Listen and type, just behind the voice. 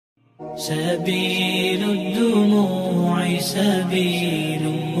سبيل الدموع سبيل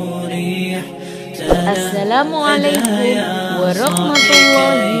مريح. Assalamualaikum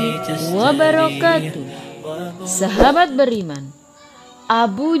warahmatullahi wabarakatuh. Sahabat beriman,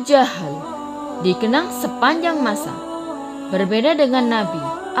 Abu Jahal dikenang sepanjang masa. Berbeda dengan Nabi,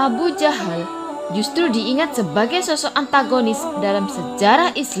 Abu Jahal justru diingat sebagai sosok antagonis dalam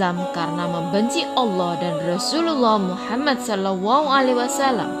sejarah Islam karena membenci Allah dan Rasulullah Muhammad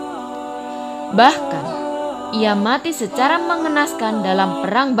SAW. Bahkan, ia mati secara mengenaskan dalam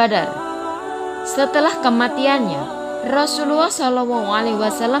perang Badar. Setelah kematiannya, Rasulullah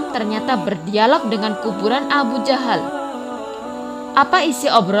SAW ternyata berdialog dengan kuburan Abu Jahal. Apa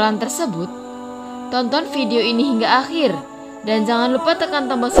isi obrolan tersebut? Tonton video ini hingga akhir dan jangan lupa tekan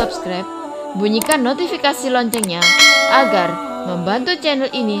tombol subscribe, bunyikan notifikasi loncengnya agar membantu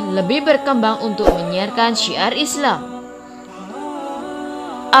channel ini lebih berkembang untuk menyiarkan syiar Islam.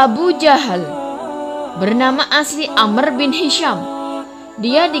 Abu Jahal bernama asli Amr bin Hisham.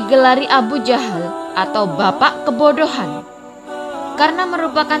 Dia digelari Abu Jahal atau bapak kebodohan karena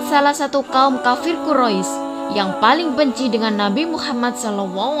merupakan salah satu kaum kafir Quraisy yang paling benci dengan Nabi Muhammad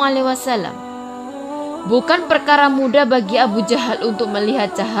SAW. Bukan perkara mudah bagi Abu Jahal untuk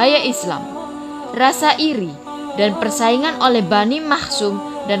melihat cahaya Islam. Rasa iri dan persaingan oleh Bani Makhzum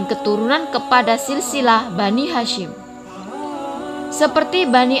dan keturunan kepada silsilah Bani Hashim seperti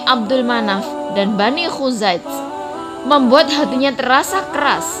Bani Abdul Manaf dan Bani Khuzaij membuat hatinya terasa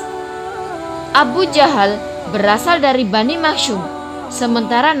keras. Abu Jahal berasal dari Bani Makhzum,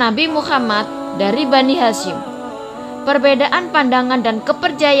 sementara Nabi Muhammad dari Bani Hashim. Perbedaan pandangan dan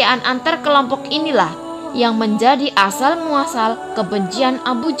kepercayaan antar kelompok inilah yang menjadi asal muasal kebencian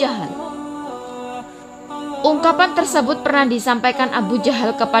Abu Jahal. Ungkapan tersebut pernah disampaikan Abu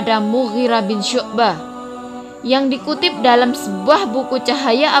Jahal kepada Mughirah bin Syu'bah yang dikutip dalam sebuah buku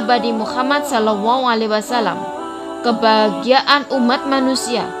Cahaya Abadi Muhammad SAW, Kebahagiaan Umat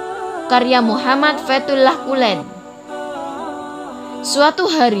Manusia, karya Muhammad Fethullah Gulen. Suatu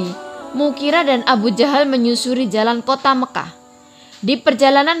hari, Mughirah dan Abu Jahal menyusuri jalan kota Mekah. Di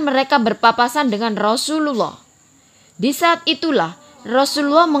perjalanan mereka berpapasan dengan Rasulullah. Di saat itulah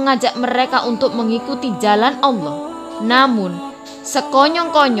Rasulullah mengajak mereka untuk mengikuti jalan Allah. Namun,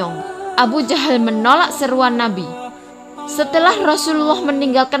 sekonyong-konyong Abu Jahal menolak seruan Nabi. Setelah Rasulullah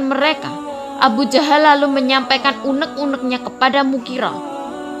meninggalkan mereka, Abu Jahal lalu menyampaikan unek-uneknya kepada Mughirah.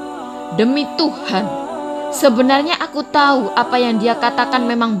 Demi Tuhan, sebenarnya aku tahu apa yang dia katakan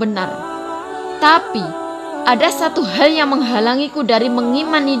memang benar. Tapi, ada satu hal yang menghalangiku dari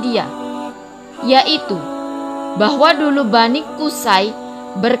mengimani dia, yaitu bahwa dulu Bani Qusay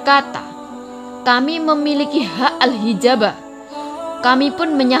berkata, kami memiliki hak al-hijabah. Kami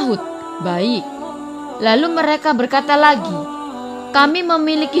pun menyahut, baik. Lalu mereka berkata lagi, kami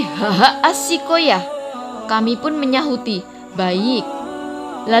memiliki hak as-sikoyah. Kami pun menyahuti, baik.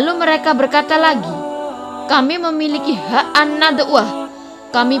 Lalu mereka berkata lagi, kami memiliki hak an-nadwah.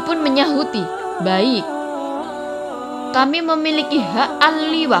 Kami pun menyahuti, baik. Kami memiliki hak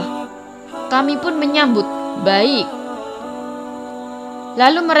al-liwah. Kami pun menyambut, baik.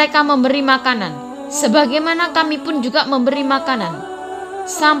 Lalu mereka memberi makanan, sebagaimana kami pun juga memberi makanan.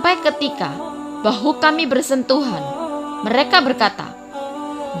 Sampai ketika bahu kami bersentuhan, mereka berkata,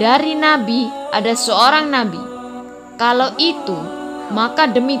 dari Nabi ada seorang Nabi. Kalau itu, maka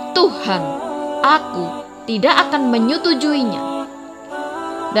demi Tuhan, aku tidak akan menyetujuinya.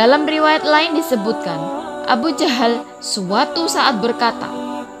 Dalam riwayat lain disebutkan, Abu Jahal suatu saat berkata,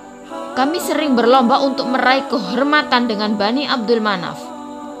 kami sering berlomba untuk meraih kehormatan dengan Bani Abdul Manaf.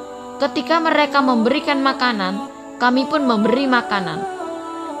 Ketika mereka memberikan makanan, kami pun memberi makanan.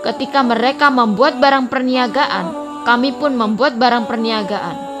 Ketika mereka membuat barang perniagaan, kami pun membuat barang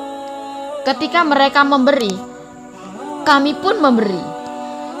perniagaan. Ketika mereka memberi, kami pun memberi.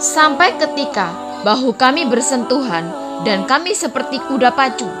 Sampai ketika bahu kami bersentuhan dan kami seperti kuda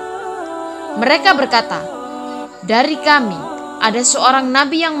pacu. Mereka berkata, dari kami ada seorang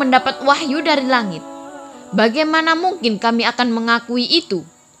nabi yang mendapat wahyu dari langit. Bagaimana mungkin kami akan mengakui itu?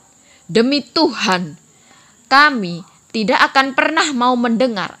 Demi Tuhan, kami tidak akan pernah mau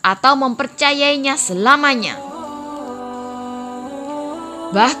mendengar atau mempercayainya selamanya.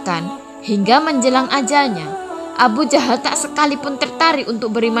 Bahkan hingga menjelang ajalnya, Abu Jahal tak sekalipun tertarik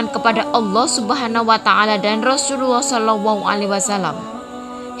untuk beriman kepada Allah Subhanahu wa Ta'ala dan Rasulullah SAW,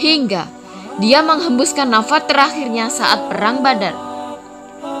 hingga dia menghembuskan nafas terakhirnya saat perang Badar.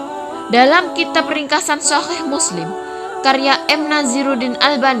 Dalam kitab ringkasan Sahih Muslim karya M. Naziruddin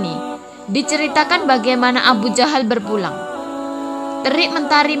Albani diceritakan bagaimana Abu Jahal berpulang. Terik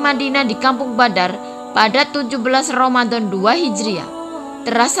mentari Madinah di kampung Badar pada 17 Ramadan 2 Hijriah.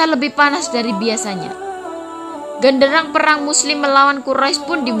 terasa lebih panas dari biasanya. Genderang perang Muslim melawan Quraisy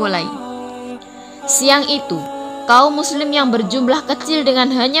pun dimulai. Siang itu, kaum Muslim yang berjumlah kecil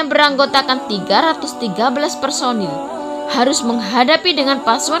dengan hanya beranggotakan 313 personil harus menghadapi dengan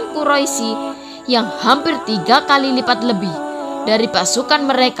pasukan Quraisy yang hampir 3 kali lipat lebih dari pasukan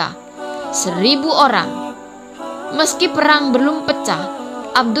mereka, 1.000 orang. Meski perang belum pecah,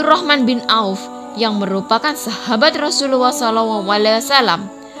 Abdurrahman bin Auf yang merupakan sahabat Rasulullah SAW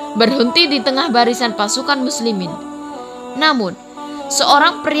berhenti di tengah barisan pasukan muslimin. Namun,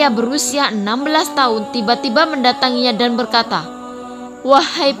 seorang pria berusia 16 tahun tiba-tiba mendatanginya dan berkata,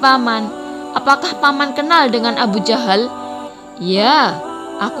 "Wahai paman, apakah paman kenal dengan Abu Jahal?" "Ya,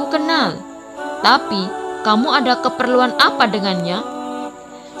 aku kenal. Tapi, kamu ada keperluan apa dengannya?"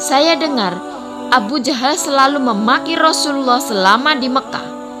 "Saya dengar Abu Jahal selalu memaki Rasulullah selama di Mekah.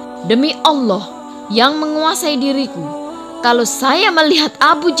 Demi Allah yang menguasai diriku, kalau saya melihat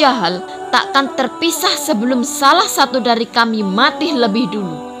Abu Jahal, takkan terpisah sebelum salah satu dari kami mati lebih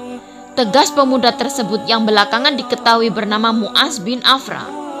dulu," tegas pemuda tersebut yang belakangan diketahui bernama Mu'az bin Afra.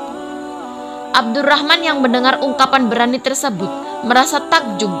 Abdurrahman yang mendengar ungkapan berani tersebut merasa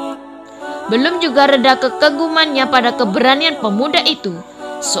takjub. Belum juga reda kekegumannya pada keberanian pemuda itu,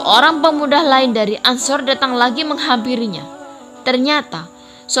 seorang pemuda lain dari Ansor datang lagi menghampirinya. Ternyata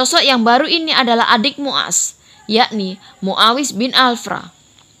sosok yang baru ini adalah adik Mu'az, yakni Muawis bin Afra.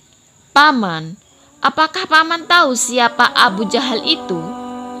 "Paman, apakah paman tahu siapa Abu Jahal itu?"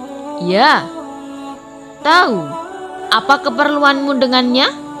 "Ya, tahu. Apa keperluanmu dengannya?"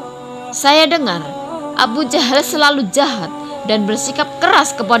 "Saya dengar Abu Jahal selalu jahat dan bersikap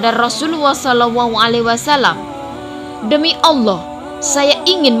keras kepada Rasulullah SAW. Demi Allah, saya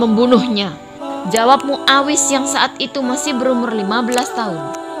ingin membunuhnya," jawab Muawis yang saat itu masih berumur 15 tahun.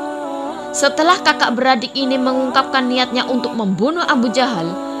 Setelah kakak beradik ini mengungkapkan niatnya untuk membunuh Abu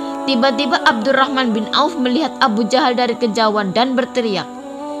Jahal, tiba-tiba Abdurrahman bin Auf melihat Abu Jahal dari kejauhan dan berteriak,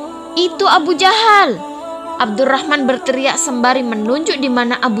 "Itu Abu Jahal!" Abdurrahman berteriak sembari menunjuk di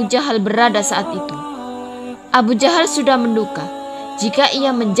mana Abu Jahal berada saat itu. Abu Jahal sudah menduga jika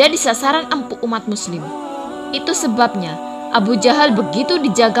ia menjadi sasaran empuk umat muslim. Itu sebabnya Abu Jahal begitu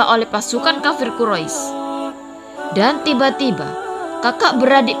dijaga oleh pasukan kafir Quraisy. Dan tiba-tiba kakak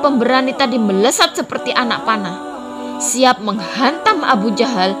beradik pemberani tadi melesat seperti anak panah, siap menghantam Abu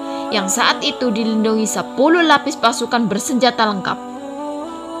Jahal yang saat itu dilindungi 10 lapis pasukan bersenjata lengkap.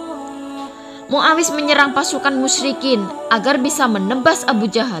 Muawis menyerang pasukan musyrikin agar bisa menebas Abu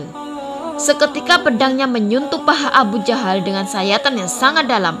Jahal. Seketika pedangnya menyentuh paha Abu Jahal dengan sayatan yang sangat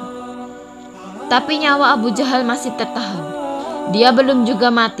dalam. Tapi nyawa Abu Jahal masih tertahan. Dia belum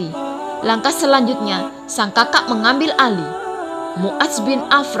juga mati. Langkah selanjutnya, sang kakak mengambil alih. Mu'az bin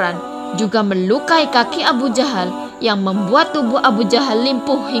Afran juga melukai kaki Abu Jahal yang membuat tubuh Abu Jahal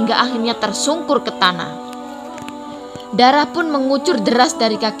limpuh hingga akhirnya tersungkur ke tanah. Darah pun mengucur deras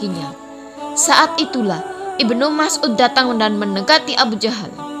dari kakinya. Saat itulah Ibnu Mas'ud datang dan mendekati Abu Jahal.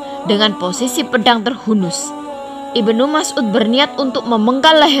 Dengan posisi pedang terhunus, Ibnu Mas'ud berniat untuk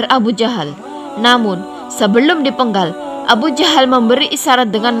memenggal leher Abu Jahal. Namun sebelum dipenggal, Abu Jahal memberi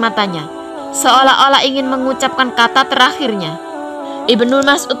isyarat dengan matanya, seolah-olah ingin mengucapkan kata terakhirnya. Ibnu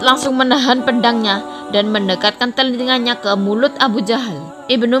Mas'ud langsung menahan pedangnya dan mendekatkan telinganya ke mulut Abu Jahal.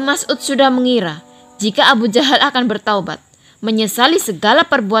 Ibnu Mas'ud sudah mengira jika Abu Jahal akan bertaubat, menyesali segala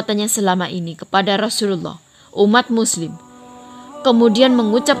perbuatannya selama ini kepada Rasulullah, umat muslim, kemudian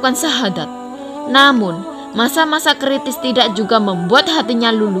mengucapkan syahadat. Namun masa-masa kritis tidak juga membuat hatinya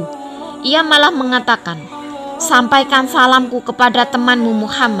luluh. Ia malah mengatakan, "Sampaikan salamku kepada temanmu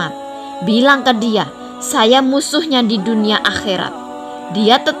Muhammad. Bilang ke dia, saya musuhnya di dunia akhirat.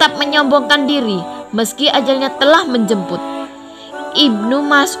 Dia tetap menyombongkan diri meski ajalnya telah menjemput." Ibnu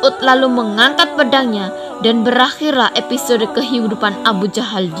Mas'ud lalu mengangkat pedangnya dan berakhirlah episode kehidupan Abu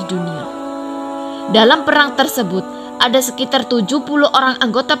Jahal di dunia. Dalam perang tersebut, ada sekitar 70 orang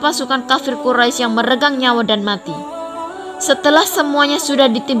anggota pasukan kafir Quraisy yang meregang nyawa dan mati. Setelah semuanya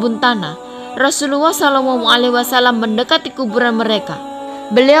sudah ditimbun tanah, Rasulullah SAW mendekati kuburan mereka.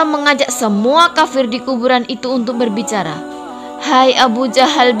 Beliau mengajak semua kafir di kuburan itu untuk berbicara. "Hai Abu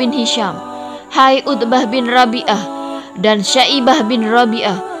Jahal bin Hisham, hai Utbah bin Rabi'ah, dan Syaibah bin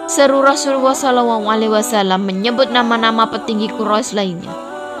Rabi'ah," seru Rasulullah SAW menyebut nama-nama petinggi Quraisy lainnya.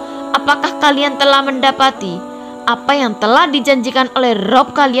 "Apakah kalian telah mendapati apa yang telah dijanjikan oleh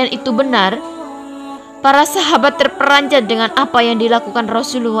Rabb kalian itu benar?" Para sahabat terperanjat dengan apa yang dilakukan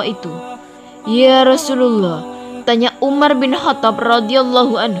Rasulullah itu. "Ya Rasulullah," tanya Umar bin Khattab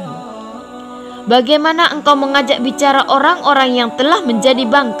radhiyallahu anhu, "bagaimana engkau mengajak bicara orang-orang yang telah menjadi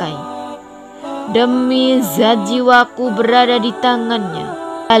bangkai?" Demi zat jiwaku berada di tangannya,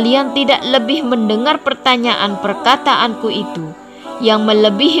 kalian tidak lebih mendengar pertanyaan perkataanku itu yang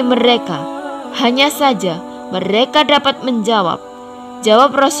melebihi mereka. Hanya saja mereka dapat menjawab.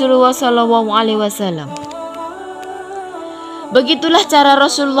 Jawab Rasulullah SAW. Begitulah cara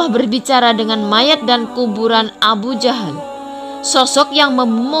Rasulullah berbicara dengan mayat dan kuburan Abu Jahal, sosok yang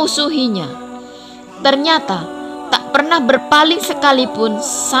memusuhinya. Ternyata tak pernah berpaling sekalipun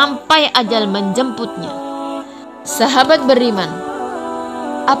sampai ajal menjemputnya. Sahabat beriman,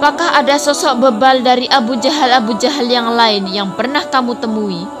 apakah ada sosok bebal dari Abu Jahal yang lain yang pernah kamu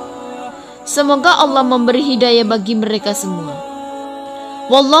temui? Semoga Allah memberi hidayah bagi mereka semua.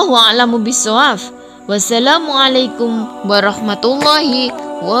 Wallahu a'lamu bishawab. Wassalamualaikum warahmatullahi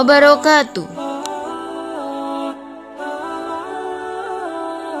wabarakatuh.